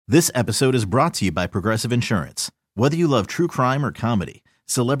This episode is brought to you by Progressive Insurance. Whether you love true crime or comedy,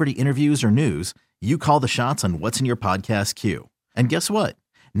 celebrity interviews or news, you call the shots on what's in your podcast queue. And guess what?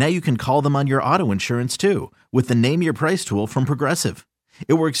 Now you can call them on your auto insurance too with the Name Your Price tool from Progressive.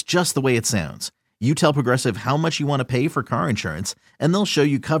 It works just the way it sounds. You tell Progressive how much you want to pay for car insurance, and they'll show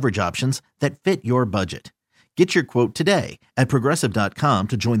you coverage options that fit your budget. Get your quote today at Progressive.com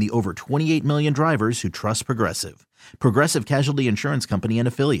to join the over 28 million drivers who trust Progressive. Progressive Casualty Insurance Company and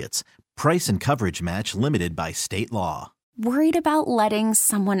Affiliates. Price and coverage match limited by state law. Worried about letting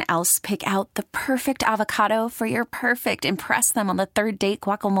someone else pick out the perfect avocado for your perfect impress them on the third date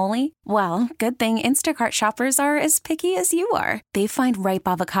guacamole? Well, good thing Instacart shoppers are as picky as you are. They find ripe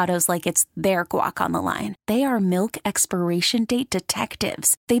avocados like it's their guac on the line. They are milk expiration date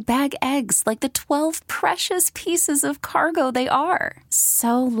detectives. They bag eggs like the 12 precious pieces of cargo they are.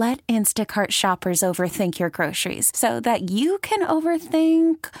 So let Instacart shoppers overthink your groceries so that you can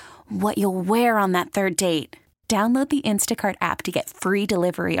overthink what you'll wear on that third date. Download the Instacart app to get free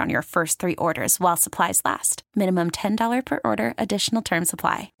delivery on your first 3 orders while supplies last. Minimum $10 per order. Additional terms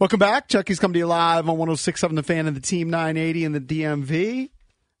apply. Welcome back. Junkies come to you live on 106.7 The Fan and the Team 980 in the DMV.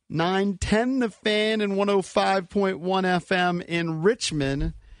 910 The Fan and 105.1 FM in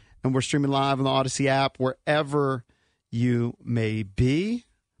Richmond. And we're streaming live on the Odyssey app wherever you may be.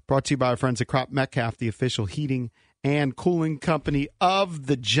 Brought to you by our friends at Crop Metcalf, the official heating and cooling company of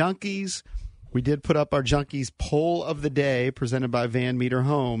the Junkies. We did put up our Junkies poll of the day presented by Van Meter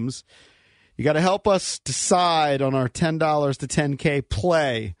Homes. You got to help us decide on our $10 to $10K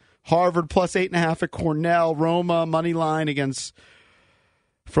play. Harvard plus 8.5 at Cornell. Roma money line against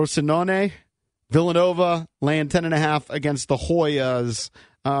Frosinone. Villanova laying 10.5 against the Hoyas.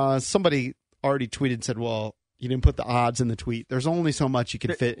 Somebody already tweeted and said, well, you didn't put the odds in the tweet. There's only so much you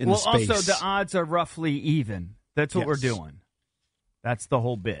can fit in the space. Also, the odds are roughly even. That's what we're doing. That's the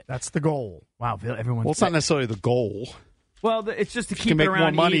whole bit. That's the goal. Wow, everyone's... Well, it's not necessarily the goal. Well, it's just to keep it it around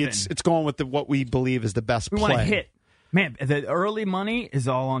even. More money. Even. It's going with what we believe is the best play. We want to hit. Man, the early money is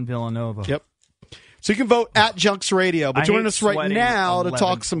all on Villanova. Yep. So you can vote at Junks Radio. But joining us right now to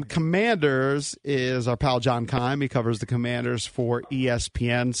talk some Commanders is our pal John Keim. He covers the Commanders for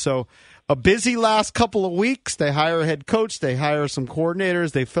ESPN. So a busy last couple of weeks. They hire a head coach. They hire some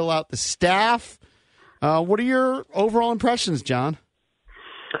coordinators. They fill out the staff. What are your overall impressions, John?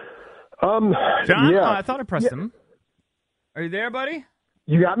 John? Yeah. Oh, I thought I pressed him. Are you there, buddy?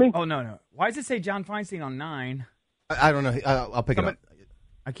 You got me? Oh, no. Why does it say John Feinstein on 9? I don't know. I'll pick it up.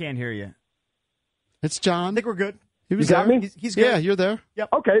 I can't hear you. It's John. I think we're good. He was you got there. me? He's good. Yeah, you're there. Yep.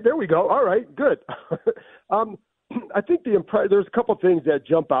 Okay, there we go. All right, good. I think there's a couple things that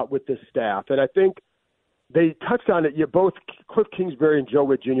jump out with this staff, and I think they touched on it. You both, Cliff Kingsbury and Joe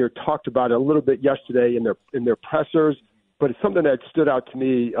Witt Jr. talked about it a little bit yesterday in their pressers. But it's something that stood out to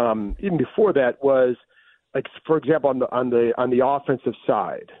me even before that was, like, for example, on the offensive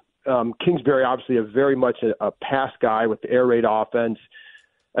side, Kingsbury obviously very much a pass guy with the air raid offense,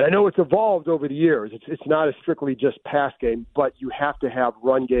 and I know it's evolved over the years. It's not a strictly just pass game, but you have to have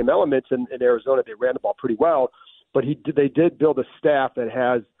run game elements. In Arizona, they ran the ball pretty well, but they did build a staff that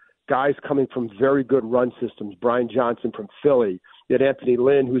has guys coming from very good run systems. Brian Johnson from Philly. You had Anthony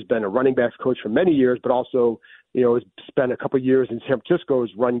Lynn, who's been a running backs coach for many years, but also has spent a couple of years in San Francisco's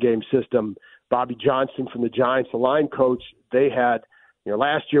run game system. Bobby Johnson from the Giants, the line coach, they had,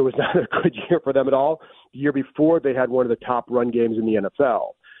 last year was not a good year for them at all. The year before, they had one of the top run games in the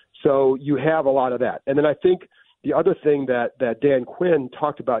NFL. So you have a lot of that. And then I think the other thing that Dan Quinn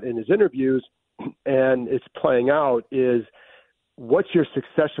talked about in his interviews, and it's playing out, is what's your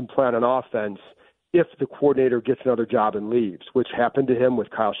succession plan on offense if the coordinator gets another job and leaves, which happened to him with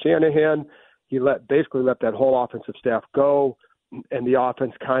Kyle Shanahan. He basically let that whole offensive staff go, and the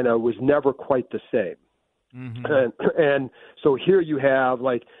offense kind of was never quite the same. Mm-hmm. And so here you have,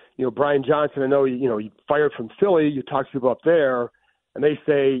 Brian Johnson. I know, he fired from Philly. You talk to people up there, and they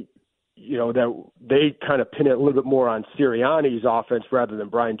say, that they kind of pin it a little bit more on Sirianni's offense rather than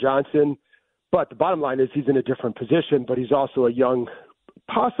Brian Johnson. But the bottom line is he's in a different position, but he's also a young,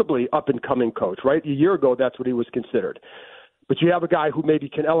 possibly up-and-coming coach, right? A year ago, that's what he was considered. But you have a guy who maybe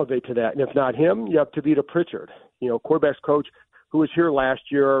can elevate to that. And if not him, you have Tavita Pritchard, quarterbacks coach who was here last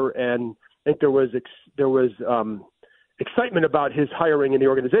year. And I think there was excitement about his hiring in the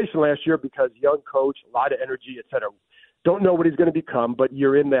organization last year because young coach, a lot of energy, et cetera. Don't know what he's going to become, but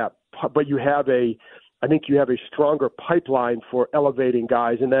you're in that. But I think you have a stronger pipeline for elevating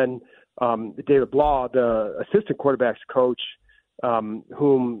guys. And then David Blah, the assistant quarterbacks coach,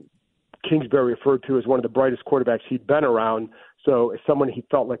 whom Kingsbury referred to as one of the brightest quarterbacks he'd been around. So someone he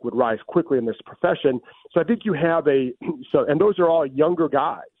felt like would rise quickly in this profession. So I think you have and those are all younger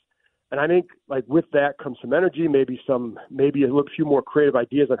guys. And I think like with that comes some energy, maybe a few more creative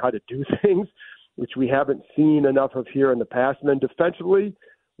ideas on how to do things, which we haven't seen enough of here in the past. And then defensively,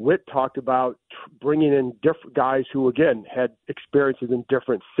 Witt talked about bringing in different guys who, again, had experiences in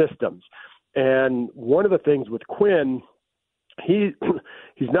different systems. And one of the things with Quinn, he's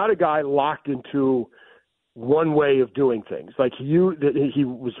not a guy locked into one way of doing things. Like he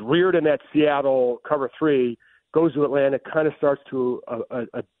was reared in that Seattle cover 3, goes to Atlanta, kind of starts to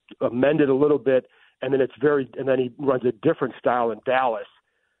amend it a little bit, and then he runs a different style in Dallas.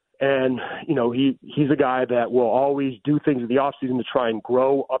 And, he's a guy that will always do things in the offseason to try and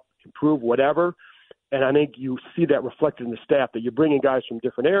grow up, improve, whatever. And I think you see that reflected in the staff, that you're bringing guys from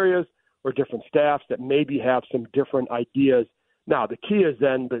different areas or different staffs that maybe have some different ideas. Now, the key is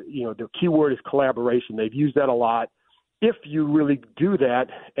then, the key word is collaboration. They've used that a lot. If you really do that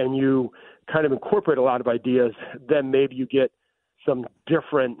and you kind of incorporate a lot of ideas, then maybe you get some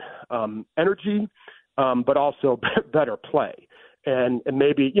different energy, but also better play. And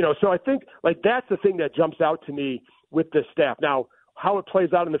maybe, so I think like that's the thing that jumps out to me with this staff. Now, how it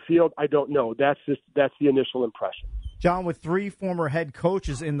plays out in the field, I don't know. That's the initial impression. John, with 3 former head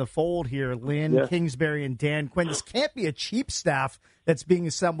coaches in the fold here, Lynn, Kingsbury, and Dan Quinn, this can't be a cheap staff that's being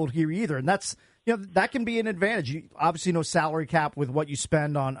assembled here either. And that's, that can be an advantage. You obviously no salary cap with what you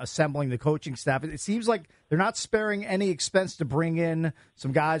spend on assembling the coaching staff. It seems like they're not sparing any expense to bring in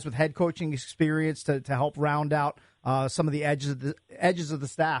some guys with head coaching experience to help round out some of the edges of the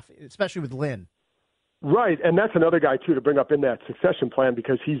staff, especially with Lynn. Right, and that's another guy, too, to bring up in that succession plan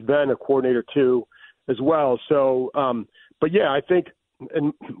because he's been a coordinator, too, as well. So, but, yeah, I think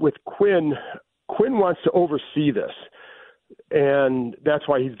and with Quinn wants to oversee this, and that's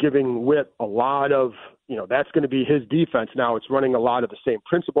why he's giving Witt a lot of, that's going to be his defense. Now it's running a lot of the same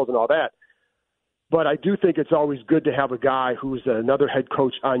principles and all that. But I do think it's always good to have a guy who's another head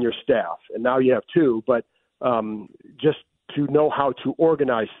coach on your staff, and now you have 2, but just to know how to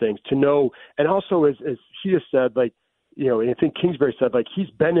organize things, to know, and also as he has said, like, I think Kingsbury said, like, he's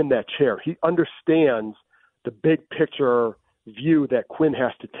been in that chair. He understands the big picture view that Quinn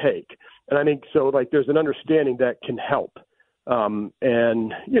has to take. And I think so, like, there's an understanding that can help. And,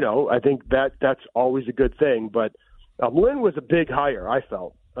 I think that's always a good thing. But Lynn was a big hire, I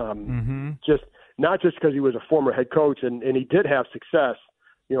felt. Just not just because he was a former head coach and he did have success,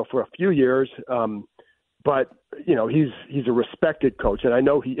 for a few years. But, he's a respected coach. And I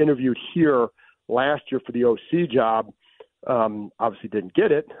know he interviewed here last year for the OC job. Obviously didn't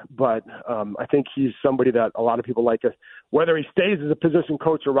get it, but I think he's somebody that a lot of people like. Whether he stays as a position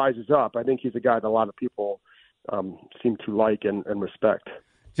coach or rises up, I think he's a guy that a lot of people seem to like and respect.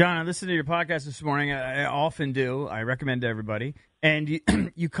 John, I listened to your podcast this morning. I often do. I recommend to everybody. And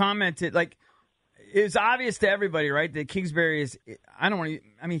you commented, like, it's obvious to everybody, right, that Kingsbury is, kind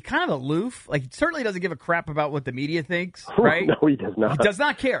of aloof. Like, he certainly doesn't give a crap about what the media thinks, right? No, he does not. He does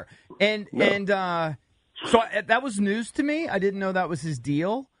not care. So that was news to me. I didn't know that was his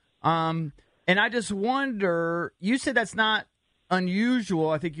deal. And I just wonder, you said that's not unusual.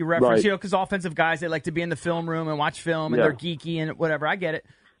 I think you referenced, right, because offensive guys, they like to be in the film room and watch film, and they're geeky and whatever. I get it.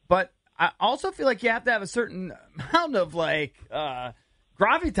 But I also feel like you have to have a certain amount of, like,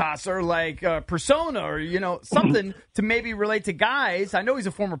 gravitas or, like, persona or, something to maybe relate to guys. I know he's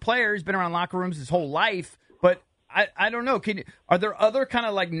a former player. He's been around locker rooms his whole life. But I don't know. Are there other kind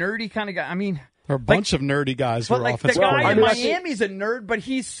of, like, nerdy kind of guys? I mean, there are a bunch of nerdy guys who are offensive the guy in coordinators. Miami's a nerd, but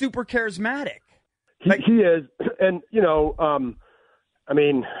he's super charismatic. He is. And,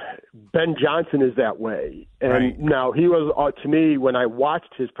 Ben Johnson is that way. And right. Now he was, to me, when I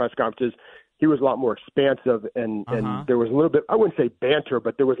watched his press conferences, he was a lot more expansive and there was a little bit, I wouldn't say banter,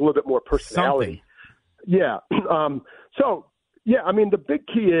 but there was a little bit more personality. Something. Yeah. The big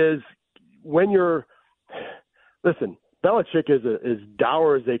key is when listen, Belichick is as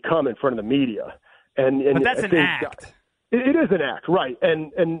dour as they come in front of the media. But that's an act. It is an act, right?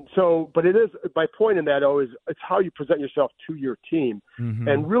 But it is, my point in that, is it's how you present yourself to your team. Mm-hmm.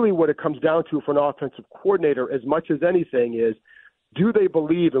 And really what it comes down to for an offensive coordinator, as much as anything, is do they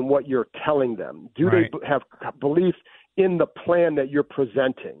believe in what you're telling them? Do they have belief in the plan that you're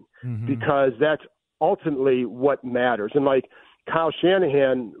presenting? Mm-hmm. Because that's ultimately what matters. And like Kyle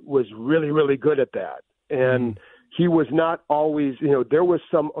Shanahan was really, really good at that. And he was not always, there was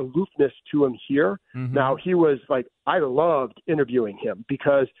some aloofness to him here. Mm-hmm. Now he was like, I loved interviewing him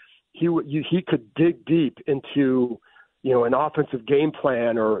because he could dig deep into, an offensive game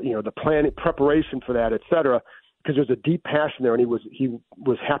plan or, the planning preparation for that, et cetera, because there's a deep passion there and he was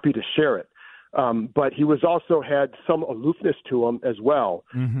happy to share it. But he was also had some aloofness to him as well.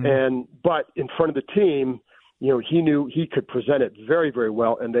 Mm-hmm. But in front of the team, he knew he could present it very, very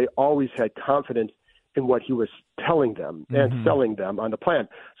well, and they always had confidence in what he was telling them and selling them on the plan.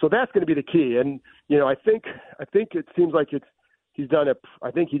 So that's going to be the key. And, I think it seems like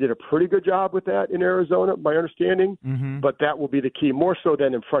I think he did a pretty good job with that in Arizona, my understanding, but that will be the key, more so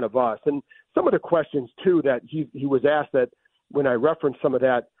than in front of us. And some of the questions, too, that he was asked, that when I referenced some of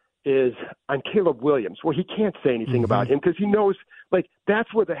that, is on Caleb Williams. Well, he can't say anything about him because he knows,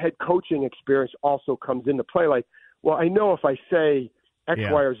 that's where the head coaching experience also comes into play. Well, I know if I say X,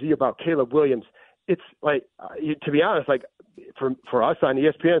 Y, or Z about Caleb Williams, it's to be honest, for us on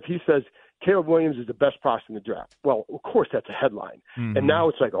ESPN, if he says Caleb Williams is the best prospect in the draft, well, of course that's a headline. And now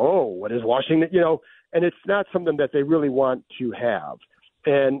it's what is Washington, and it's not something that they really want to have.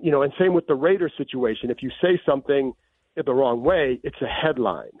 And, and same with the Raiders situation. If you say something the wrong way, it's a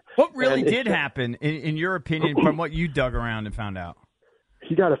headline. What really did happen, in your opinion, from what you dug around and found out?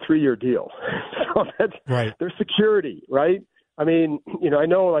 He got a 3-year deal. So that's right. There's security, right? I mean, I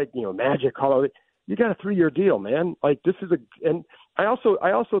know, Magic, all of it. You got a 3-year deal, man. This is and I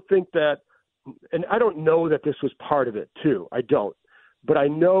also think that, and I don't know that this was part of it too. I don't, but I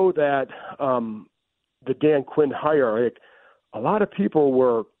know that the Dan Quinn hire, a lot of people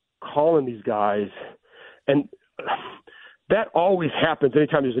were calling these guys, and that always happens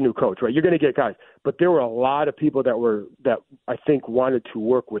anytime there's a new coach, right? You're going to get guys, but there were a lot of people that I think wanted to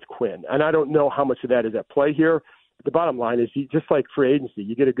work with Quinn, and I don't know how much of that is at play here. But the bottom line is, just like free agency,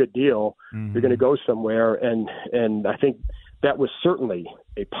 you get a good deal, you're going to go somewhere, and I think that was certainly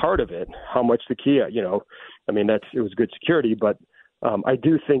a part of it. How much the Kia, it was good security, but I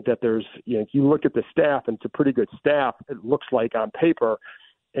do think that there's, if you look at the staff, and it's a pretty good staff, it looks like on paper,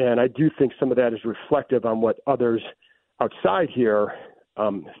 and I do think some of that is reflective on what others outside here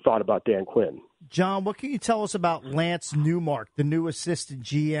thought about Dan Quinn. John, what can you tell us about Lance Newmark, the new assistant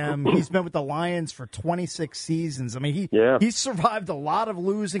GM? He's been with the Lions for 26 seasons. I mean, he's survived a lot of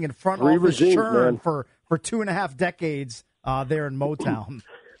losing and front office churn for 2.5 decades there in Motown.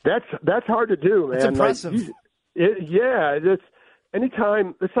 That's hard to do, man. It's impressive. It's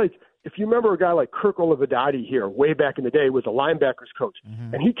anytime. It's like, if you remember a guy like Kirk Olivedati here way back in the day, was a linebackers coach,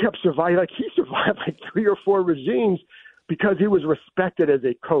 and he kept surviving. He survived 3 or 4 regimes because he was respected as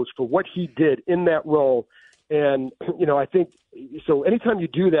a coach for what he did in that role. And, I think so anytime you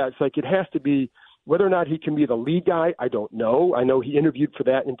do that, it's it has to be, whether or not he can be the lead guy, I don't know. I know he interviewed for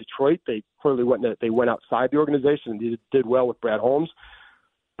that in Detroit. They clearly went outside the organization, and he did well with Brad Holmes.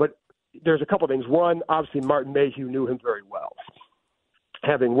 But there's a couple things. One, obviously Martin Mayhew knew him very well,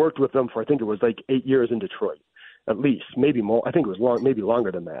 having worked with him for, I think it was 8 years in Detroit, at least, maybe more. I think it was maybe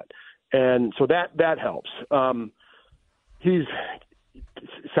longer than that. And so that helps. He's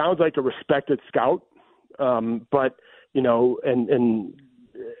sounds like a respected scout, but and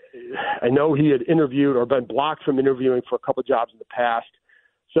I know he had interviewed or been blocked from interviewing for a couple of jobs in the past.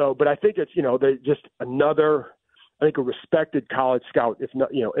 So, but I think it's they just another, I think, a respected college scout, if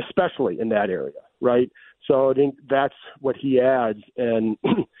not especially in that area, right? So I think that's what he adds, and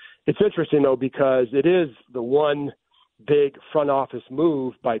it's interesting though because it is the one big front office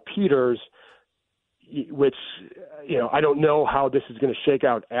move by Peters, which, I don't know how this is going to shake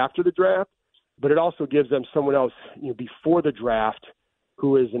out after the draft, but it also gives them someone else, before the draft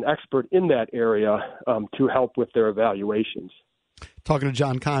who is an expert in that area to help with their evaluations. Talking to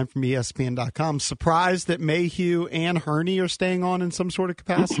John Keim from ESPN.com. Surprised that Mayhew and Hurney are staying on in some sort of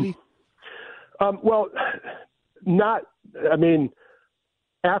capacity? Well, not – I mean,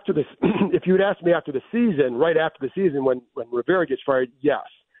 after this – if you had asked me after the season, right after the season when Rivera gets fired, yes.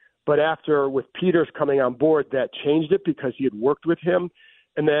 But after, with Peters coming on board, that changed it because he had worked with him.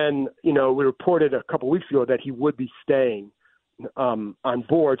 And then, we reported a couple weeks ago that he would be staying on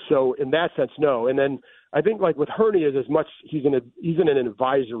board. So in that sense, no. And then I think with Hurney is as much he's in an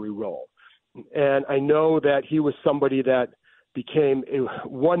advisory role. And I know that he was somebody that became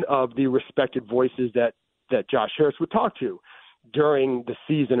one of the respected voices that Josh Harris would talk to during the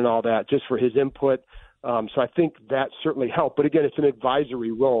season and all that, just for his input. So I think that certainly helped. But again, it's an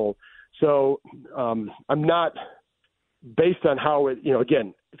advisory role. So I'm not, based on how it,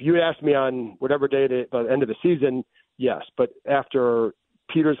 again, if you had asked me on whatever day at the end of the season, yes. But after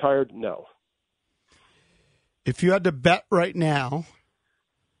Peters hired, no. If you had to bet right now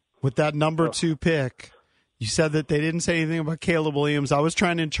with that number 2 pick, you said that they didn't say anything about Caleb Williams. I was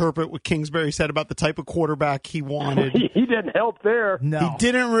trying to interpret what Kingsbury said about the type of quarterback he wanted. He didn't help there. No. He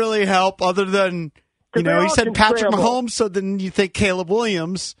didn't really help other than, he said Patrick Mahomes, so then you think Caleb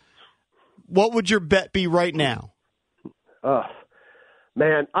Williams. What would your bet be right now?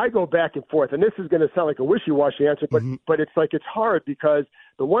 man, I go back and forth, and this is going to sound like a wishy-washy answer, but it's like it's hard because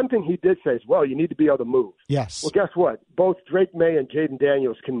the one thing he did say is, well, you need to be able to move. Yes. Well, guess what? Both Drake May and Jaden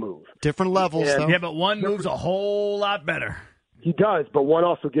Daniels can move. Different levels, though. Yeah, but one moves a whole lot better. He does, but one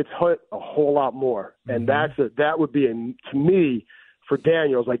also gets hit a whole lot more, and that would be, to me, for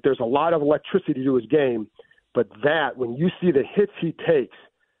Daniels, like there's a lot of electricity to his game, but that, when you see the hits he takes,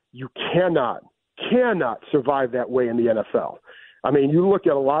 you cannot survive that way in the NFL. I mean, you look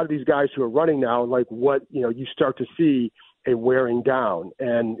at a lot of these guys who are running now, and like what, you start to see a wearing down.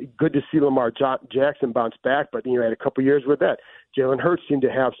 And good to see Lamar Jackson bounce back, but had a couple years with that. Jalen Hurts seemed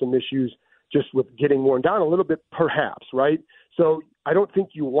to have some issues just with getting worn down a little bit, perhaps, right? So I don't think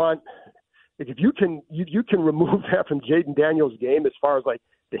you want, if you can remove that from Jaden Daniels' game as far as like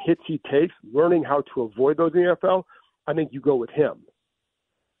the hits he takes, learning how to avoid those in the NFL, I think you go with him.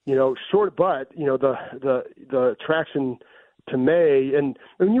 Short, but the traction to May, and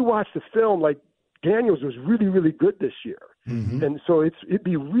when you watch the film, like Daniels was really, really good this year, and so it'd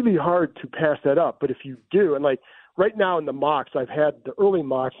be really hard to pass that up. But if you do, and like right now in the mocks, I've had the early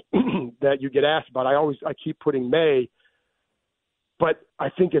mocks that you get asked about. I keep putting May, but I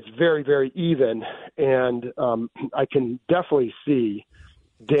think it's very, very even, and I can definitely see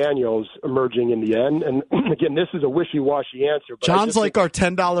Daniels emerging in the end. And again, this is a wishy-washy answer. But John's like our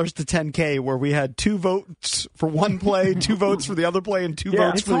 $10 to $10K, where we had 2 votes for one play, 2 votes for the other play, and 2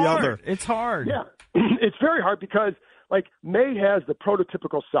 votes for the other. It's hard. Yeah, it's very hard because like May has the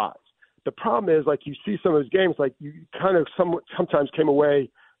prototypical size. The problem is, like, you see some of his games, like you kind of sometimes came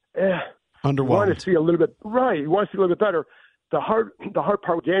away underwhelmed. You want to see a little bit right. You want to see a little bit better. The hard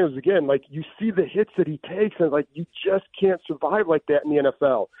part with Daniels, again, like you see the hits that he takes, and like you just can't survive like that in the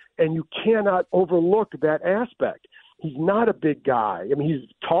NFL, and you cannot overlook that aspect. He's not a big guy. I mean, he's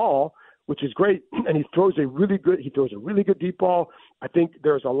tall, which is great, and he throws a really good deep ball. I think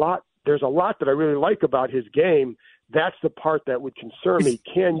there's a lot that I really like about his game. That's the part that would concern me.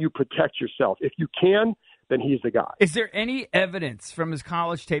 Can you protect yourself? If you can, then he's the guy. Is there any evidence from his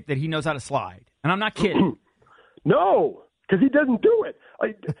college tape that he knows how to slide? And I'm not kidding. No. Because he doesn't do it.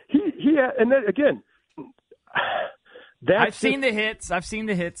 And then again, I've seen the hits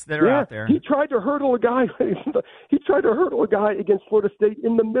that are out there. He tried to hurdle a guy. He tried to hurdle a guy against Florida State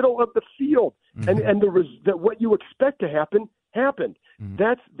in the middle of the field, and what you expect to happen happened.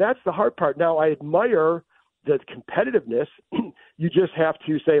 That's the hard part. Now I admire the competitiveness. You just have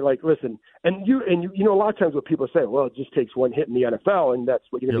to say, like, listen, and you a lot of times what people say, well, it just takes one hit in the NFL, and that's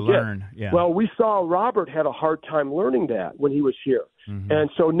what you're going to get. Yeah. Well, we saw Robert had a hard time learning that when he was here. And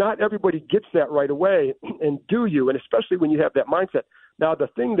so not everybody gets that right away, and do you? And especially when you have that mindset. Now, the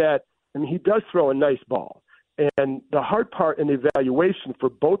thing that, he does throw a nice ball. And the hard part in the evaluation for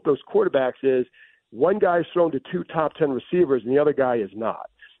both those quarterbacks is one guy's thrown to 2 top 10 receivers, and the other guy is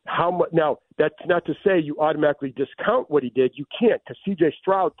not. How much? Now, that's not to say you automatically discount what he did. You can't, because C.J.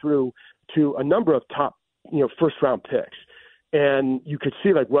 Stroud threw to a number of top, first-round picks. And you could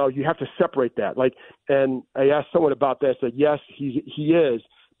see, like, well, you have to separate that. Like, and I asked someone about that. I said, yes, he is.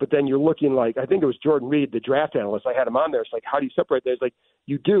 But then you're looking like, I think it was Jordan Reed, the draft analyst. I had him on there. It's like, how do you separate that? It's like,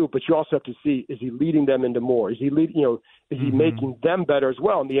 you do, but you also have to see, is he leading them into more? Is he leading, is he making them better as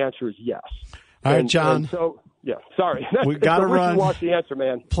well? And the answer is yes. All right, John. Yeah, sorry. We got to run. Watch the answer,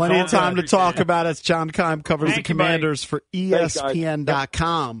 man. Plenty of time to talk about it. John Keim covers the Commanders for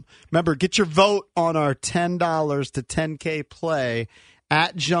ESPN.com. Remember, get your vote on our $10 to $10K play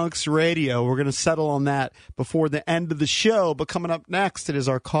at Junks Radio. We're going to settle on that before the end of the show. But coming up next, it is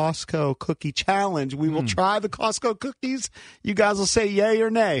our Costco Cookie Challenge. We will try the Costco cookies. You guys will say yay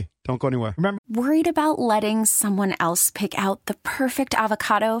or nay. Don't go anywhere. Remember, worried about letting someone else pick out the perfect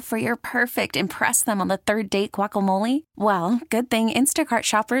avocado for your perfect impress them on the third date guacamole? Well, good thing Instacart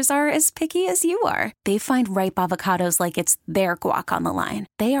shoppers are as picky as you are. They find ripe avocados like it's their guac on the line.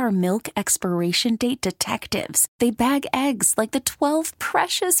 They are milk expiration date detectives. They bag eggs like the 12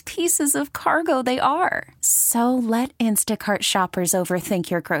 precious pieces of cargo they are. So let Instacart shoppers overthink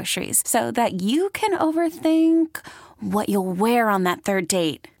your groceries so that you can overthink what you'll wear on that third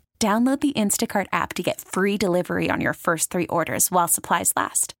date. Download the Instacart app to get free delivery on your first 3 orders while supplies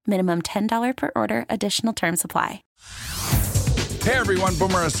last. Minimum $10 per order. Additional terms apply. Hey everyone,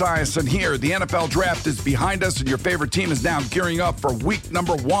 Boomer Esiason here. The NFL draft is behind us and your favorite team is now gearing up for week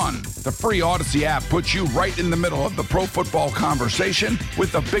number 1. The free Odyssey app puts you right in the middle of the pro football conversation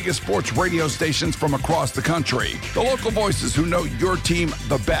with the biggest sports radio stations from across the country. The local voices who know your team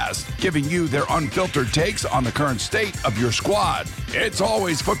the best, giving you their unfiltered takes on the current state of your squad. It's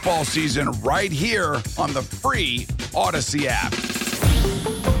always football season right here on the free Odyssey app.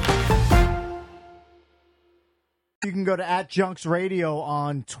 You can go to @JunksRadio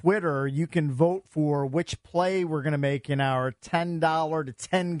on Twitter. You can vote for which play we're going to make in our $10 to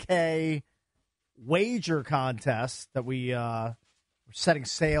 $10K wager contest that we're setting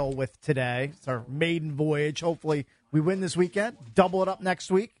sail with today. It's our maiden voyage. Hopefully we win this weekend. Double it up next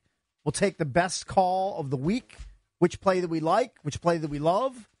week. We'll take the best call of the week, which play that we like, which play that we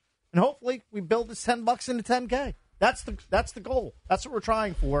love, and hopefully we build this $10 into $10K. That's the goal. That's what we're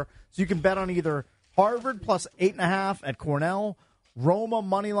trying for. So you can bet on either Harvard plus 8.5 at Cornell, Roma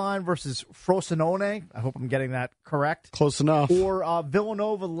moneyline versus Frosinone. I hope I'm getting that correct. Close enough. Or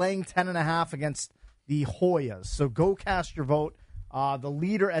Villanova laying 10.5 against the Hoyas. So go cast your vote. The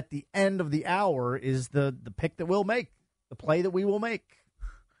leader at the end of the hour is the pick that we'll make, the play that we will make.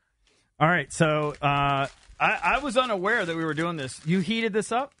 All right, so I was unaware that we were doing this. You heated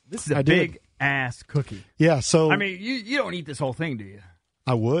this up? This is a big-ass cookie. Yeah, so... I mean, you don't eat this whole thing, do you?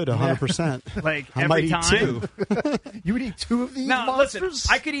 I would, 100%. Like, I every might time? Eat 2. You would eat 2 of these No, monsters?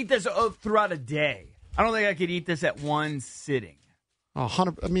 listen, I could eat this throughout a day. I don't think I could eat this at one sitting.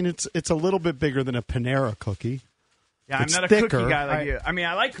 100. I mean, it's a little bit bigger than a Panera cookie. Yeah, It's I'm not thicker. a cookie guy like you. I mean,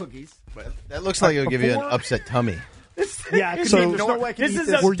 I like cookies. But that looks like it'll give you an upset tummy. Yeah, So- there's no way I can This eat is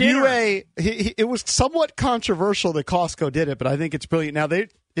this. a Were dinner. you it was somewhat controversial that Costco did it, but I think it's brilliant. Now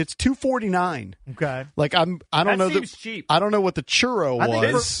it's $2.49. Okay. Like I don't That know seems cheap. I don't know what the churro I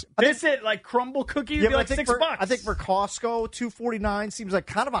think was. This at like crumble cookie would be but like $6. I think for Costco, $2.49 seems like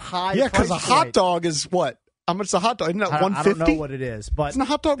kind of a high Yeah, because price a hot point. dog is what? How much is a hot dog? Isn't that I don't $1.50? know what it is, but Isn't a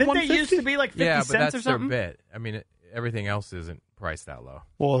hot dog Didn't $1.50? they used to be like 50 Yeah, but cents that's or their something? bit. I mean, everything else isn't priced that low.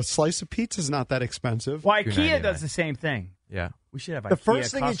 Well, a slice of pizza is not that expensive. Well, IKEA $2.99. does the same thing. Yeah. We should have IKEA the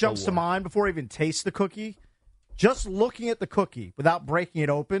first thing that Costco jumps to war. mind before I even taste the cookie, just looking at the cookie without breaking it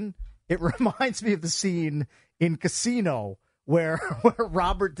open, it reminds me of the scene in Casino where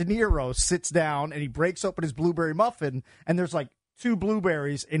Robert De Niro sits down and he breaks open his blueberry muffin, and there's like 2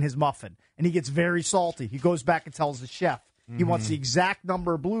 blueberries in his muffin, and he gets very salty. He goes back and tells the chef he wants the exact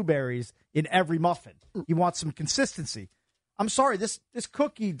number of blueberries in every muffin. He wants some consistency. I'm sorry, this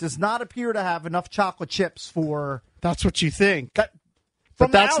cookie does not appear to have enough chocolate chips for... That's what you think.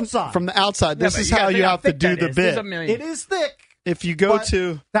 From the outside. From the outside. Yeah, This but is you gotta how think you how have to thick do that the is. There's bit. a million. It is thick. If you go but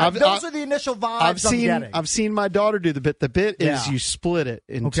to... those are the initial vibes I'm getting. I've seen my daughter do the bit. The bit is Yeah. you split it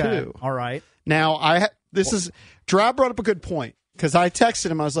in Okay. 2. All right. Now, Drab brought up a good point because I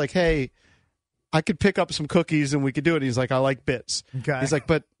texted him. I was like, hey, I could pick up some cookies and we could do it. He's like, I like bits. Okay. He's like,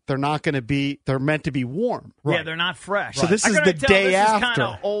 but they're not going to be, they're meant to be warm. Yeah, they're not fresh. So this I is gotta the tell, day this after. Is kind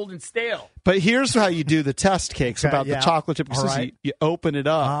of old and stale. But here's how you do the test cakes Okay, about yeah. the chocolate chip. All right. You open it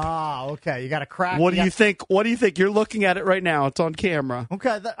up. Ah, okay. You got to crack. What do you think? What do you think? You're looking at it right now. It's on camera.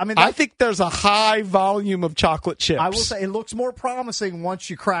 Okay. I think there's a high volume of chocolate chips. I will say it looks more promising once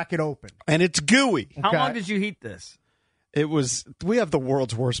you crack it open. And it's gooey. How Okay. long did you heat this? We have the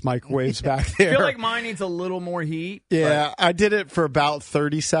world's worst microwaves back I there. feel like mine needs a little more heat. Yeah, I did it for about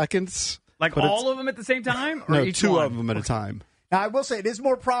 30 seconds. Like but all of them at the same time? Or No, each 2 one? of them at a time. Now, I will say it is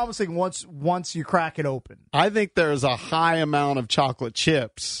more promising once you crack it open. I think there's a high amount of chocolate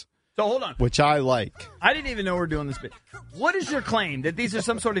chips, So hold on. which I like. I didn't even know we're doing this bit. What is your claim? That these are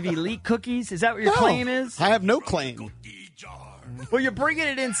some sort of elite cookies? Is that what your No, claim is? I have no claim. Well, you're bringing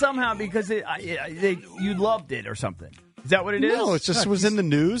it in somehow because you loved it or something. Is that what it is? No, it just was in the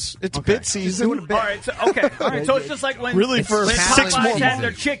news. It's bit season. All right, so it's just like when Really for when 6 Popeyes more had months.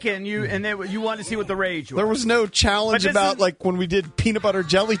 their chicken, you wanted to see what the rage was. There was no challenge But this about is- like when we did peanut butter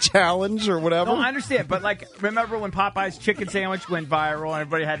jelly challenge or whatever. No, I understand, but like, remember when Popeye's chicken sandwich went viral and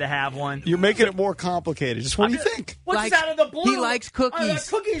everybody had to have one? You're making it more complicated. Just what do you think? What's out of the blue? He likes cookies.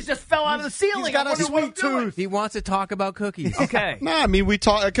 The cookies just fell out of the ceiling. He's got I a wonder what sweet I'm doing. tooth. He wants to talk about cookies. Okay. No, I mean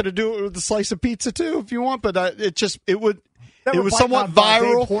I could have do it with a slice of pizza too if you want, but it Never was bite somewhat on Bob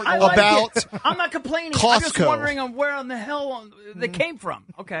viral Portnoy. I like about it. I'm not complaining. I'm just Costco. wondering on where on the hell they came from.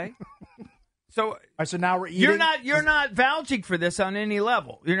 Okay. So All right, so now we're eating. you're not vouching for this on any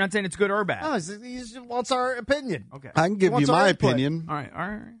level. You're not saying it's good or bad. No, he just wants our opinion. Okay. I can give you What's our my input? opinion. All right. All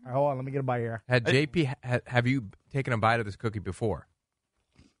right, hold on, let me get a bite here. Had JP, have you taken a bite of this cookie before?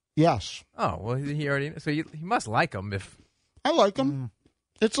 Yes, Oh, well, he already, so he must like them if. I like them.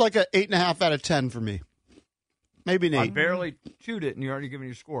 It's like a 8.5 out of 10 for me. Maybe an I 8. barely chewed it, and you're already giving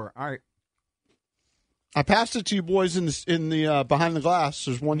your score. All right. I passed it to you boys in the behind the glass.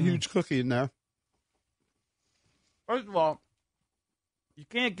 There's one huge cookie in there. First of all, you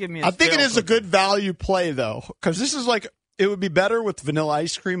can't give me. I think it is a good value play though, because this is like it would be better with vanilla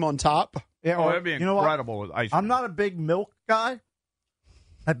ice cream on top. Yeah, Oh, or- that'd be you know what? incredible with ice cream. I'm not a big milk guy.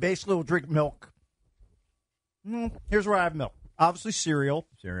 I basically will drink milk. Here's where I have milk. Obviously cereal.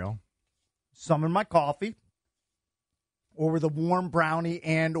 cereal. Some in my coffee. or with a warm brownie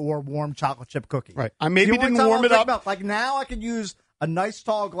and or warm chocolate chip cookie. Right. I maybe didn't warm it up. Milk. Like now I could use a nice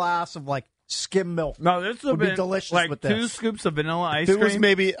tall glass of like skim milk. No, this would be delicious like with 2 this. scoops of vanilla ice If it cream. was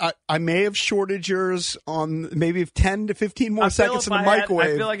maybe, I may have shorted yours on maybe 10 to 15 more seconds in the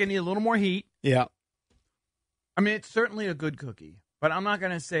microwave. I feel like I need a little more heat. Yeah. I mean, it's certainly a good cookie, but I'm not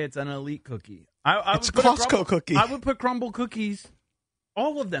going to say it's an elite cookie. It's a Costco cookie. I would put crumble cookies,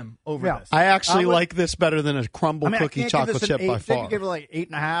 all of them, over this. I actually like this better than a crumble cookie chocolate chip by far. I give it like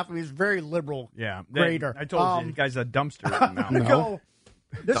 8.5. I mean, it's very liberal. Yeah, grader. I told you, the guy's a dumpster. I'm gonna go.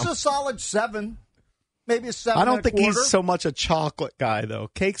 This is a solid 7, maybe a 7. I don't think he's so much a chocolate guy though.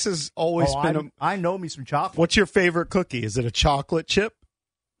 Cakes has always been. I know me some chocolate. What's your favorite cookie? Is it a chocolate chip?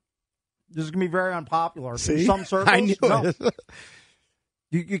 This is gonna be very unpopular. See? In some circles, I knew it.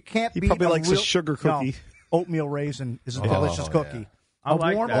 You can't. He beat probably likes real, a sugar cookie. No, oatmeal raisin is a delicious cookie. I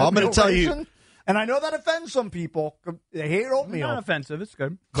like warm that. Well, I'm going to tell you. raisin, and I know that offends some people. They hate oatmeal. Not offensive. It's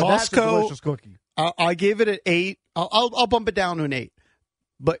good. But that's a Costco delicious cookie. I gave it an 8. I'll bump it down to an 8.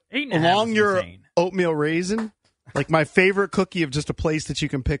 But 8.5 along is your insane. oatmeal raisin, like my favorite cookie of just a place that you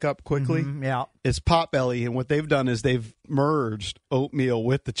can pick up quickly is Potbelly. And what they've done is they've merged oatmeal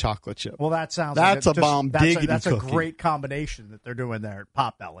with the chocolate chip. Well, that sounds that's like a bomb diggity That's cookie. a great combination that they're doing there at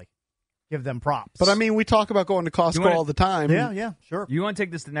Potbelly. Give them props. But I mean, we talk about going to Costco all the time. Yeah, sure. You want to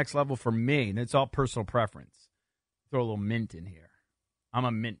take this to the next level for me, and it's all personal preference. Throw a little mint in here. I'm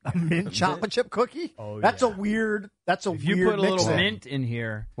a mint. A mint chocolate chip cookie? Oh, that's yeah. a weird. That's a If weird. you put a little mix-in. mint in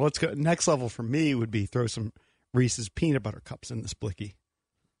here, Well, let's go. Next level for me would be throw some Reese's peanut butter cups in this blicky.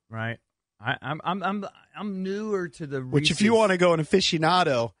 right? I'm newer to the Which, Reese's. if you want to go an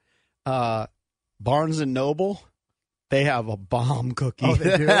aficionado, Barnes and Noble, they have a bomb cookie. Oh,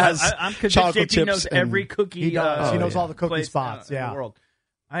 they do? that has I'm convinced chocolate JP chips knows and- every cookie. He does. He knows all the cookie place, spots. in Yeah. the world.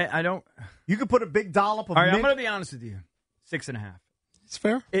 I don't. You could put a big dollop of All right, mint. I'm going to be honest with you. 6.5. It's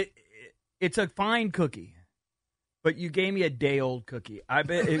fair. It's a fine cookie, but you gave me a day-old cookie. I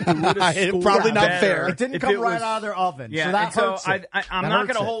bet it would have It's probably not better fair. It didn't if come it right was- out of their oven. Yeah, so that and so hurts it. I'm That not hurts going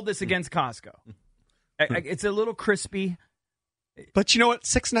to it. hold this against Costco. It's a little crispy. But you know what?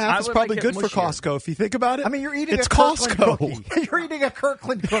 6.5 I is would probably like it good for mushier. Costco if you think about it. I mean, you're eating it's a Kirkland Costco. cookie. You're eating a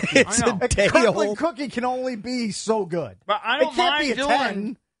Kirkland cookie. It's I know. a A day Kirkland old. cookie can only be so good. But I don't it can't mind be a doing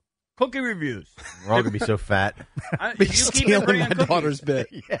 10. cookie reviews. We're all going to be so fat. Be You keep stealing bringing my cookies. daughter's bit.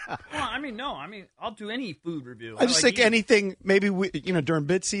 Well, I mean, I'll do any food review. I just like think eating. anything, maybe during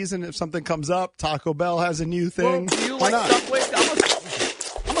bid season, if something comes up, Taco Bell has a new thing. Well, do you Why like not? Subway?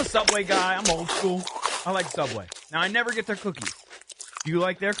 I'm a Subway guy. I'm old school. I like Subway. Now, I never get their cookies. Do you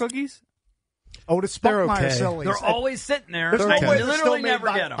like their cookies? Otis They're Spunkmeyer okay. sillies. They're always sitting there. There's no I way they're literally still made never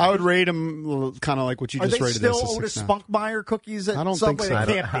by- get them. I would rate them kind of like what you Are just they rated still this. Otis 6.5. Spunkmeyer cookies at I don't Subway? think so.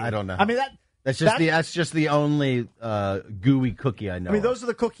 They can't be. I don't know. I mean, That's just the only gooey cookie I know. I mean, those are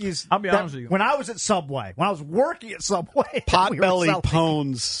the cookies. I'll be honest with you. When I was at Subway, when I was working at Subway, we were Potbelly selling-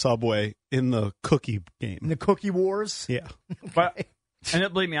 pwns Subway in the cookie in game. the cookie wars. Yeah. But,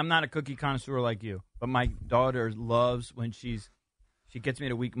 and believe me, I'm not a cookie connoisseur like you. But my daughter loves when she gets me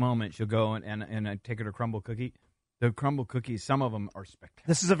at a weak moment. She'll go and I take her to crumble cookie. The crumble cookies, some of them are spectacular.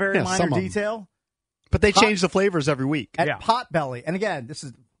 This is a very Yeah, minor some of 'em. detail. But they change the flavors every week. At Yeah. Potbelly, and again,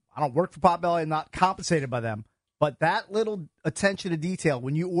 I don't work for Potbelly. I'm not compensated by them. But that little attention to detail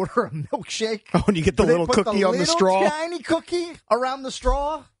when you order a milkshake, Oh, and you get the they little put cookie on the little straw. tiny cookie around the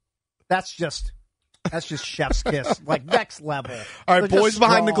straw. That's just chef's kiss, like next level. All right, They're boys just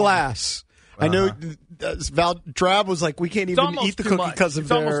behind the strong. glass. I know Val Drab was like, we can't even almost eat the too cookie much. because of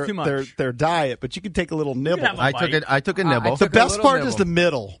It's almost too much. their diet, but you can take a little nibble. have a I took a nibble. The took a best little part nibble. is the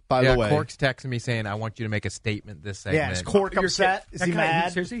middle, by yeah, the way. Cork's texting me saying, I want you to make a statement this segment. Yeah, is Cork upset? Is That he guy,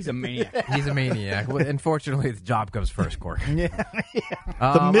 mad? Seriously, he's a maniac. He's a maniac. Well, unfortunately, the job comes first, Cork.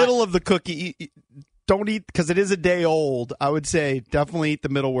 The middle of the cookie, don't eat because it is a day old. I would say definitely eat the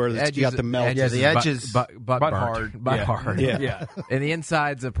middle where you got the melt. Yeah, the edges- butt butt burnt. hard. Butt Yeah. hard. Yeah. And the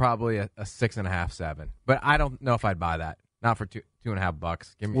insides are probably a 6.5, 7. But I don't know if I'd buy that. Not for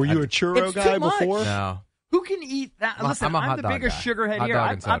 $2.50. Give me. Were you a churro It's guy too much. before? No. Who can eat that? Listen, I'm a I'm hot the dog biggest guy. sugarhead Hot here. dog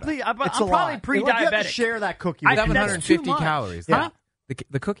I'm and soda. probably It's a probably lot. You have to pre-diabetic. share that cookie. I with think them. that's too 750 much. calories. Yeah.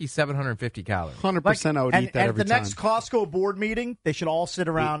 The cookie's 750 calories. 100% I would and, eat that and every at the time. next Costco board meeting, they should all sit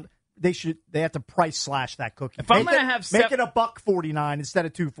around. They have to price slash that cookie. If I'm Make gonna it- have make it $1.49 instead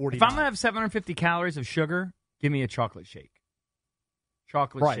of $2.49. If I'm gonna have 750 calories of sugar, give me a chocolate shake.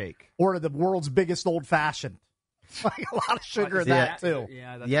 Chocolate right. shake. Or the world's biggest old fashioned. Like a lot of sugar in that too.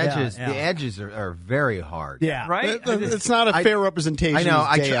 Yeah, The edges are very hard. Yeah, right. It's not a fair representation. I know.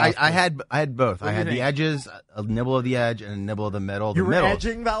 I I had both. I had think? the edges, a nibble of the edge, and a nibble of the middle. You the were middle,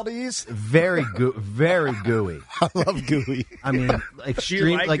 edging, Valdez? very gooey. I love gooey. I mean, Do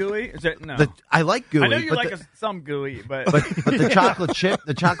extreme. you like gooey? Is it, no. I like gooey. I know you but like some gooey, but but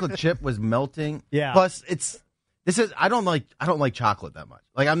the chocolate chip was melting. Yeah. Plus, I don't like chocolate that much.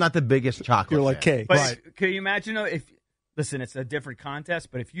 Like, I'm not the biggest chocolate. You're like fan. cake. But can you imagine though if listen, it's a different contest,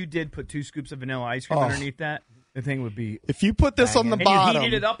 but if you did put 2 scoops of vanilla ice cream underneath that, the thing would be. If you put this on the and bottom, you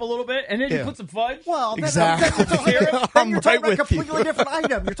heated it up a little bit, and then you put some fudge. Well, exactly. Then you're talking about a with you. completely different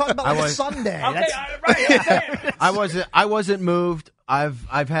item. You're talking about like a sundae. Okay, That's- right. I wasn't moved. I've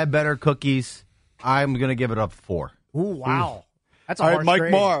had better cookies. I'm gonna give it a 4. Ooh, wow. That's a all right, harsh Mike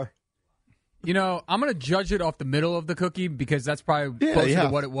grade. Marr. You know, I'm going to judge it off the middle of the cookie because that's probably closer to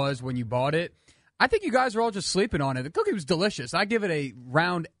what it was when you bought it. I think you guys are all just sleeping on it. The cookie was delicious. I give it a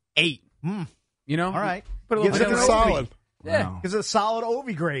round 8. You know? All right. Put a Gives little it bit a of solid. Yeah. Because it's a solid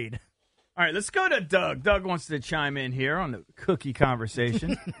Ovi grade. All right, let's go to Doug. Doug wants to chime in here on the cookie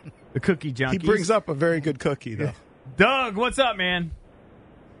conversation. The cookie junkies. He brings up a very good cookie, though. Doug, what's up, man?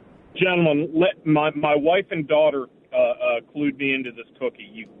 Gentlemen, my wife and daughter clued me into this cookie.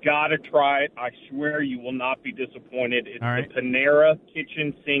 You got to try it. I swear you will not be disappointed. It's the Panera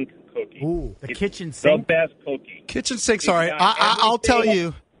kitchen sink cookie. Ooh, the kitchen sink? The best cookie. Kitchen sink's all right. I'll tell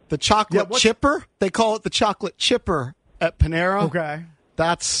you, the chocolate chipper, they call it the chocolate chipper at Panera. Okay.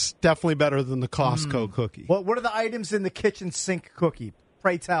 That's definitely better than the Costco cookie. What are the items in the kitchen sink cookie?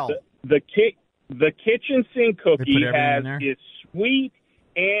 Pray tell. The kitchen sink cookie everything in is sweet,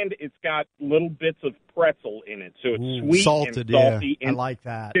 and it's got little bits of pretzel in it. So it's sweet salted, and salty. I And, like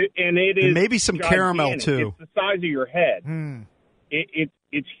that. and it is And maybe some caramel, gigantic. too. It's the size of your head.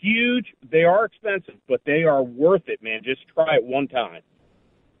 It's huge. They are expensive, but they are worth it, man. Just try it one time.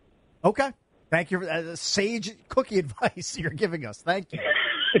 Okay. Thank you for that sage cookie advice you're giving us. Thank you.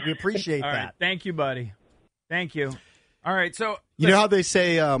 We appreciate All that. right, thank you, buddy. Thank you. All right, so You know how they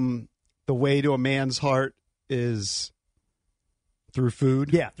say the way to a man's heart is through food?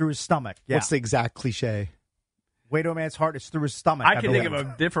 Yeah, through his stomach. Yeah. What's the exact cliche? Way to a man's heart is through his stomach. I can think of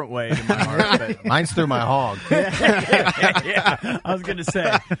a different way to my heart. But Mine's through my hog. yeah, I was going to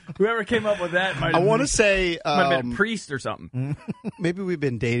say, whoever came up with that might I want to say might have been a priest or something. maybe we've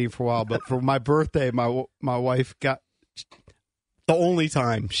been dating for a while, but for my birthday, my wife got the only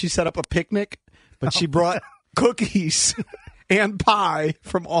time she set up a picnic, but she brought cookies and pie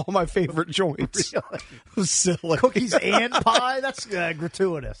from all my favorite joints. Really? It was silly. Cookies and pie? That's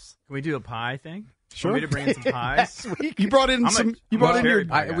gratuitous. Can we do a pie thing? Sure. Want me to bring in some pies? You brought in You brought in your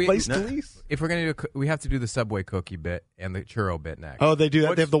cherry place to lease. If we're gonna do, we have to do the Subway cookie bit and the churro bit next. Oh, they do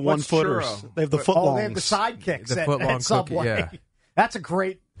that. They have the What's 1-footers. churro? They have the footlongs. Oh, they have the sidekicks The at footlong Subway. cookie, yeah. That's a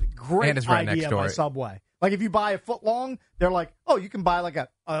great And it's right idea next door. by Subway. Like if you buy a footlong, they're like, oh, you can buy like a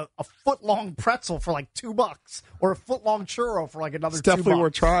footlong pretzel for like $2, or a footlong churro for like another $2. It's definitely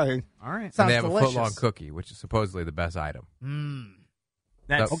worth trying. All right. And Sounds they have delicious. a footlong cookie, which is supposedly the best item.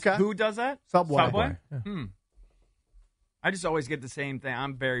 That's, Okay. Who does that? Subway. Yeah. I just always get the same thing.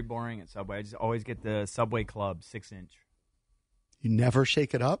 I'm very boring at Subway. I just always get the Subway Club 6-inch. You never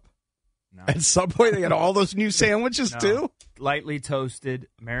shake it up? No. At Subway, they got all those new sandwiches, No. too? Lightly toasted,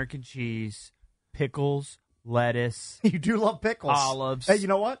 American cheese, pickles, lettuce, You do love pickles. olives. Hey, you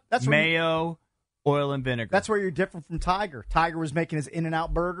know what? That's where mayo, oil, and vinegar. That's where you're different from Tiger. Tiger was making his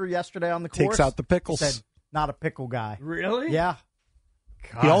In-N-Out burger yesterday on the course. Takes out the pickles. Said, not a pickle guy. Really? Yeah.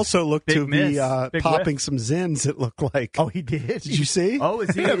 He also looked Big to be miss. Big popping whiff. some Zins, it looked like. Oh, he did? Did you see? Oh,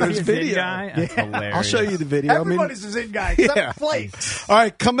 is he, Yeah, is there's he a Zin video. guy? That's hilarious. I'll show you the video. Everybody's a Zin guy except Yeah. Flakes. All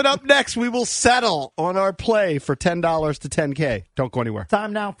right, coming up next, we will settle on our play for $10 to $10K. Don't go anywhere.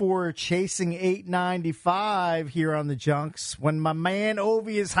 Time now for Chasing 895 here on the Junks. When my man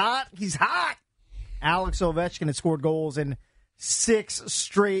Ovi is hot, he's hot. Alex Ovechkin has scored goals in 6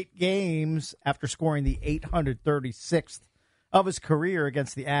 straight games after scoring the 836th of his career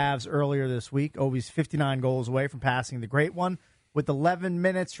against the Avs earlier this week. Ovi's 59 goals away from passing the great one. With 11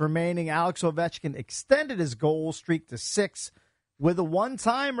 minutes remaining, Alex Ovechkin extended his goal streak to 6 with a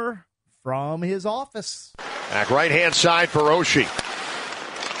one-timer from his office. Back right-hand side for Oshie.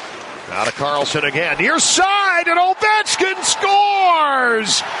 Now to Carlson again. Near side, and Ovechkin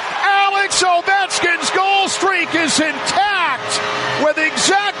scores! Alex Ovechkin's goal streak is intact with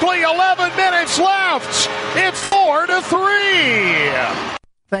exactly 11 minutes left. It's 4-3.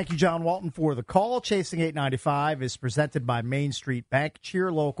 Thank you, John Walton, for the call. Chasing 895 is presented by Main Street Bank.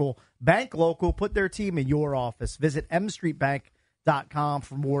 Cheer local, bank local. Put their team in your office. Visit mstreetbank.com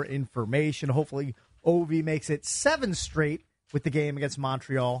for more information. Hopefully, Ovi makes it 7 straight with the game against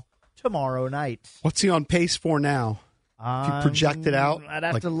Montreal tomorrow night. What's he on pace for now? If you project it out, I'd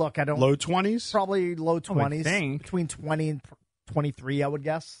have to look. I don't low 20s. Probably low 20s, think. between 20 and 23. I would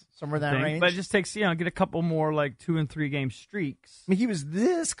guess somewhere in that range. But it just takes get a couple more 2 and 3 game streaks. I mean, he was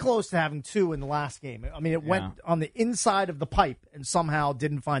this close to having 2 in the last game. I mean, it went on the inside of the pipe and somehow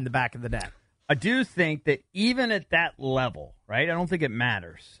didn't find the back of the net. I do think that even at that level, right? I don't think it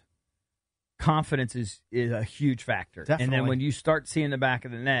matters. Confidence is a huge factor. Definitely. And then when you start seeing the back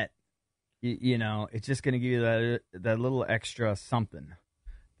of the net, you know, it's just going to give you that little extra something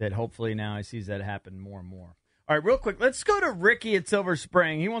that hopefully now he sees that happen more and more. All right, real quick, let's go to Ricky at Silver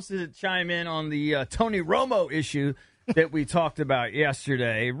Spring. He wants to chime in on the Tony Romo issue that we talked about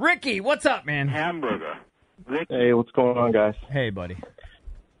yesterday. Ricky, what's up, man? Hamburger. Hey, what's going on, guys? Hey, buddy.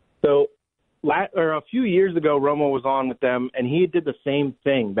 So, a few years ago, Romo was on with them, and he did the same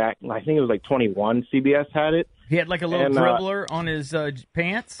thing back, I think it was 21. CBS had it. He had a little dribbler on his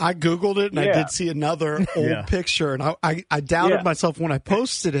pants? I Googled it, and I did see another old picture, and I doubted myself when I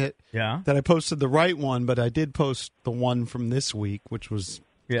posted it that I posted the right one, but I did post the one from this week, which was,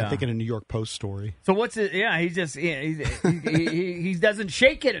 I think, in a New York Post story. So what's it? Yeah, he just he doesn't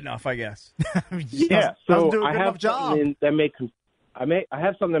shake it enough, I guess. Yeah, so I have something that may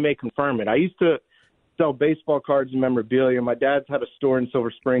confirm it. I used to sell baseball cards and memorabilia. My dad's had a store in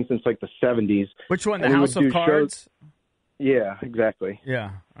Silver Spring since the 70s. Which one? The House of Cards? Yeah, exactly.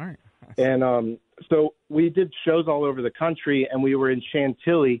 Yeah. All right. And so we did shows all over the country, and we were in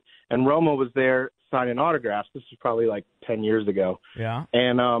Chantilly, and Romo was there signing autographs. This was probably 10 years ago. Yeah.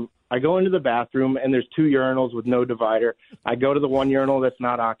 And I go into the bathroom, and there's 2 urinals with no divider. I go to the one urinal that's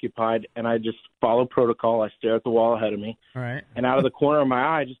not occupied, and I just follow protocol. I stare at the wall ahead of me. All right. And out of the corner of my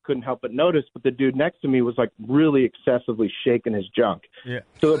eye, I just couldn't help but notice, but the dude next to me was really excessively shaking his junk. Yeah.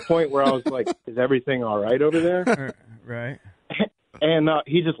 To the point where I was like, is everything all right over there? Right. And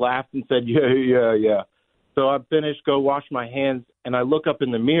he just laughed and said, yeah. So I finished, go wash my hands, and I look up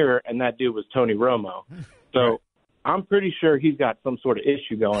in the mirror, and that dude was Tony Romo. So I'm pretty sure he's got some sort of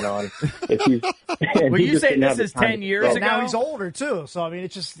issue going on. Well, you say this is 10 years ago? Now he's older, too. So, I mean,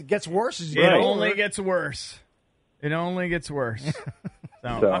 it just gets worse as you get get older. older. It only gets worse.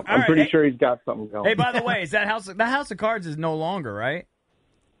 So I'm pretty sure he's got something going. Hey, by the way, is that House of Cards is no longer, right?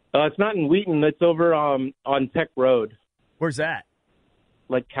 It's not in Wheaton. It's over on Tech Road. Where's that?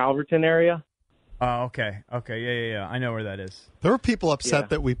 Calverton area. Oh, okay. Yeah. I know where that is. There were people upset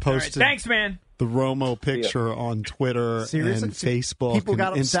that we posted Thanks, man. the Romo picture on Twitter Seriously? and Facebook People and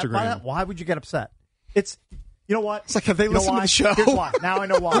got upset Instagram. by that? Why would you get upset? It's, you know what? It's have they listened to the show? Here's why. Now I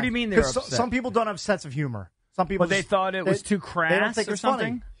know why. What do you mean they're upset? Some people don't have sense of humor. Some people They thought it was too crass they don't think or it's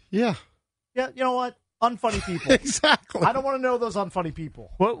something? funny. Yeah. Yeah, you know what? Unfunny people. Exactly. I don't want to know those unfunny people.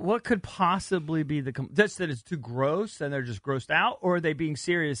 What could possibly be just that it's too gross and they're just grossed out, or are they being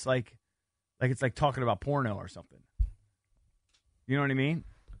serious like it's talking about porno or something? You know what I mean?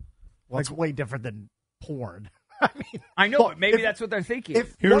 Well, it's way different than porn. I know, but maybe that's what they're thinking.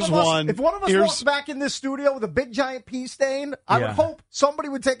 If one of us walks back in this studio with a big giant pee stain, I would hope somebody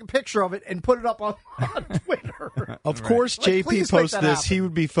would take a picture of it and put it up on Twitter. Of course, JP posted this. He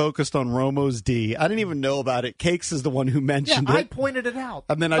would be focused on Romo's D. I didn't even know about it. Cakes is the one who mentioned it. I pointed it out.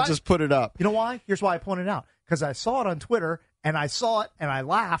 And then I just put it up. You know why? Here's why I pointed it out. Because I saw it on Twitter, and I saw it, and I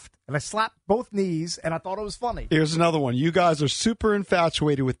laughed, and I slapped both knees, and I thought it was funny. Here's another one. You guys are super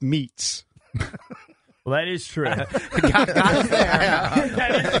infatuated with meats. Well, that is true. got it there.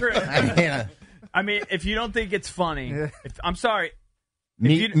 That is true. I mean, if you don't think it's funny, I'm sorry.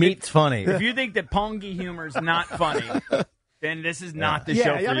 Meat's funny. If you think that Pongy humor is not funny, then this is not the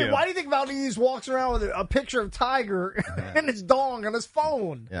show for you. Why do you think Valdez walks around with a picture of Tiger and his dong on his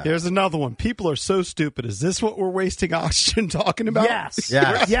phone? Yeah. Here's another one. People are so stupid. Is this what we're wasting oxygen talking about? Yes.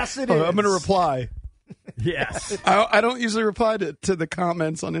 Yes, it is. I'm going to reply. Yes. I don't usually reply to the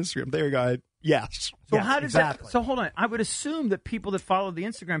comments on Instagram. There you go. Yes. So how does that? So hold on. I would assume that people that follow the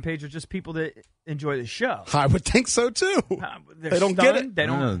Instagram page are just people that enjoy the show. I would think so too. They don't get it. They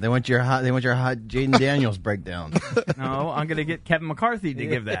don't. They want your hot Jaden Daniels breakdown. No, I'm going to get Kevin McCarthy to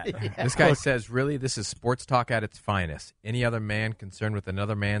give that. This guy says, "Really, this is sports talk at its finest. Any other man concerned with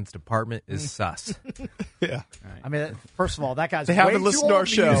another man's department is sus." Yeah. Right. I mean, first of all, that guy's. They haven't listened to our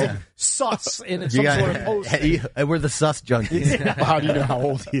show. Sus in some sort of post. We're the sus junkies. How do you know how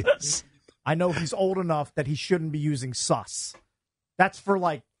old he is? I know he's old enough that he shouldn't be using sus. That's for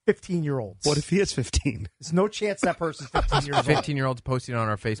 15-year-olds. What if he is 15? There's no chance that person's 15 years old. 15-years posting on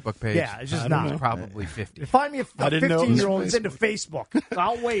our Facebook page. Yeah, it's just not. Probably 50. Find me a 15-year-old that's into Facebook.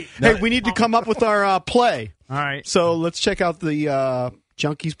 I'll wait. Hey, we need to come up with our play. All right. So let's check out the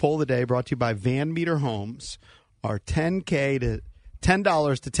Junkies poll of the day brought to you by Van Meter Homes. Our $10 to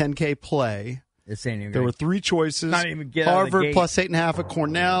 $10K play. There were three choices. Not even get Harvard plus 8.5 at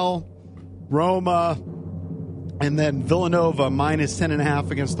Cornell, Roma, and then Villanova minus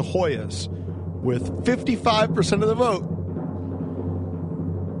 10.5 against the Hoyas. With 55% of the vote,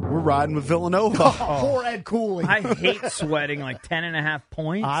 we're riding with Villanova. Poor Ed Cooley. I hate sweating like 10.5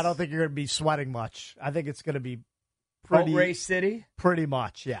 points. I don't think you're going to be sweating much. I think it's going to be Boat Race City? Pretty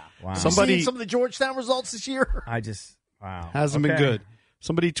much, yeah. Wow. Seen some of the Georgetown results this year? Wow. Hasn't been good.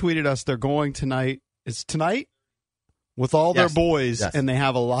 Somebody tweeted us they're going tonight. It's tonight? With all their boys, and they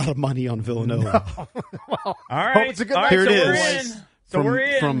have a lot of money on Villanova. Well, all right. It's a good night. Here it We're is. in. We're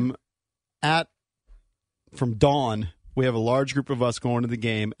in. From Dawn, we have a large group of us going to the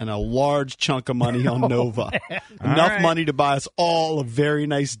game and a large chunk of money on Nova. Enough money to buy us all a very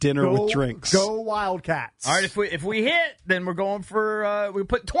nice dinner with drinks. Go Wildcats. All right, if we hit, then we're going for we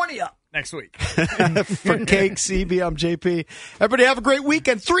put 20 up next week. For Cake, CB, I'm JP. Everybody have a great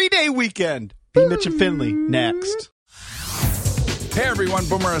weekend. 3-day weekend. Be Mitch and Finley next. Hey everyone,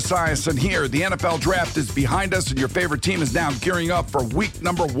 Boomer Esiason here. The NFL Draft is behind us and your favorite team is now gearing up for week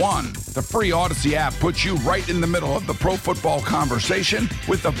number 1. The free Odyssey app puts you right in the middle of the pro football conversation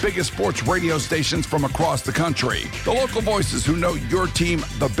with the biggest sports radio stations from across the country. The local voices who know your team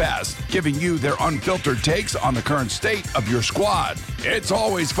the best, giving you their unfiltered takes on the current state of your squad. It's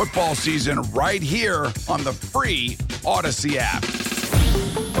always football season right here on the free Odyssey app.